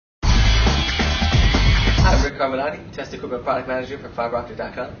Carminati, Test Equipment Product Manager for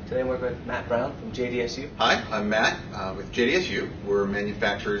FiberOptic.com. Today I'm working with Matt Brown from JDSU. Hi, I'm Matt with JDSU. We're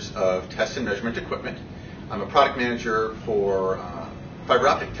manufacturers of test and measurement equipment. I'm a product manager for fiber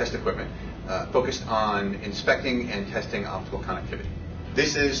optic test equipment focused on inspecting and testing optical connectivity.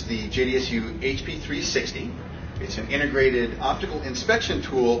 This is the JDSU HP-360. It's an integrated optical inspection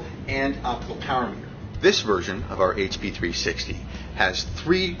tool and optical power meter. This version of our HP-360 has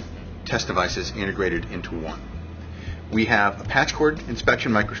 3 test devices integrated into one. We have a patch cord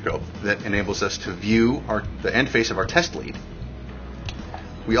inspection microscope that enables us to view the end face of our test lead.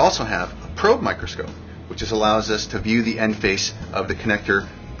 We also have a probe microscope, which allows us to view the end face of the connector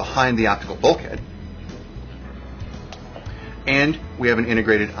behind the optical bulkhead. And we have an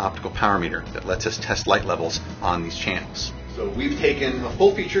integrated optical power meter that lets us test light levels on these channels. So we've taken a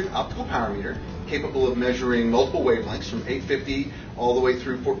full-featured optical power meter capable of measuring multiple wavelengths from 850 all the way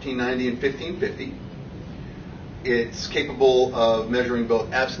through 1490 and 1550. It's capable of measuring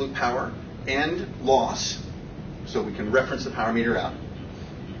both absolute power and loss, so we can reference the power meter out.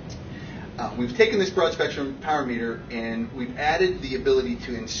 We've taken this broad spectrum power meter and we've added the ability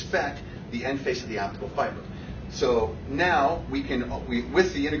to inspect the end face of the optical fiber. So now we can,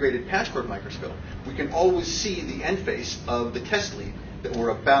 with the integrated patch cord microscope, we can always see the end face of the test lead that we're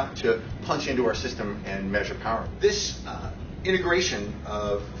about to punch into our system and measure power. This integration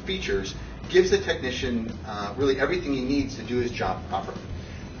of features gives the technician really everything he needs to do his job properly.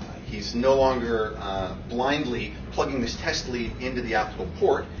 He's no longer blindly plugging this test lead into the optical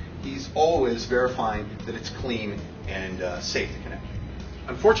port. He's always verifying that it's clean and safe to connect.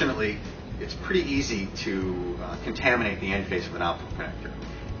 Unfortunately, it's pretty easy to contaminate the end face of an optical connector.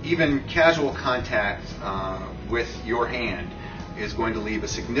 Even casual contact with your hand is going to leave a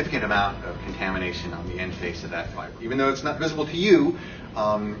significant amount of contamination on the end face of that fiber. Even though it's not visible to you,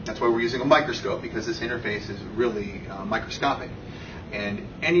 that's why we're using a microscope, because this interface is really microscopic. And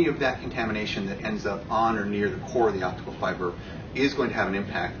any of that contamination that ends up on or near the core of the optical fiber is going to have an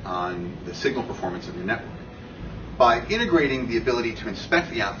impact on the signal performance of your network. By integrating the ability to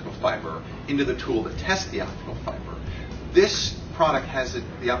inspect the optical fiber into the tool that tests the optical fiber, this product has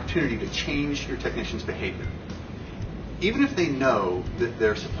the opportunity to change your technician's behavior. Even if they know that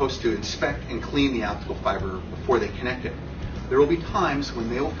they're supposed to inspect and clean the optical fiber before they connect it, there will be times when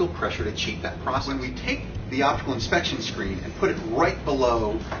they will feel pressure to cheat that process. When we take the optical inspection screen and put it right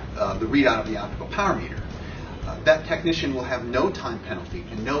below the readout of the optical power meter, that technician will have no time penalty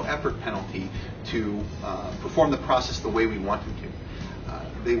and no effort penalty to perform the process the way we want them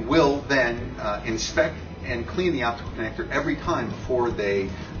to. They will then inspect and clean the optical connector every time before they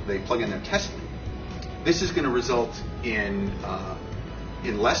plug in their test lead. This is going to result in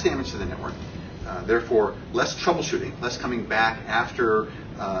less damage to the network, therefore less troubleshooting, less coming back after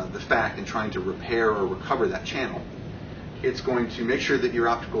the fact and trying to repair or recover that channel. It's going to make sure that your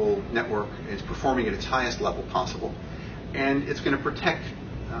optical network is performing at its highest level possible, and it's going to protect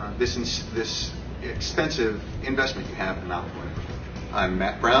this expensive investment you have in an optical infrastructure. I'm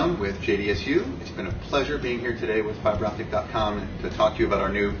Matt Brown with JDSU. It's been a pleasure being here today with FiberOptic.com to talk to you about our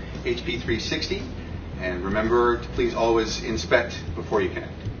new HP-360. And remember to please always inspect before you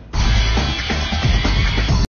connect.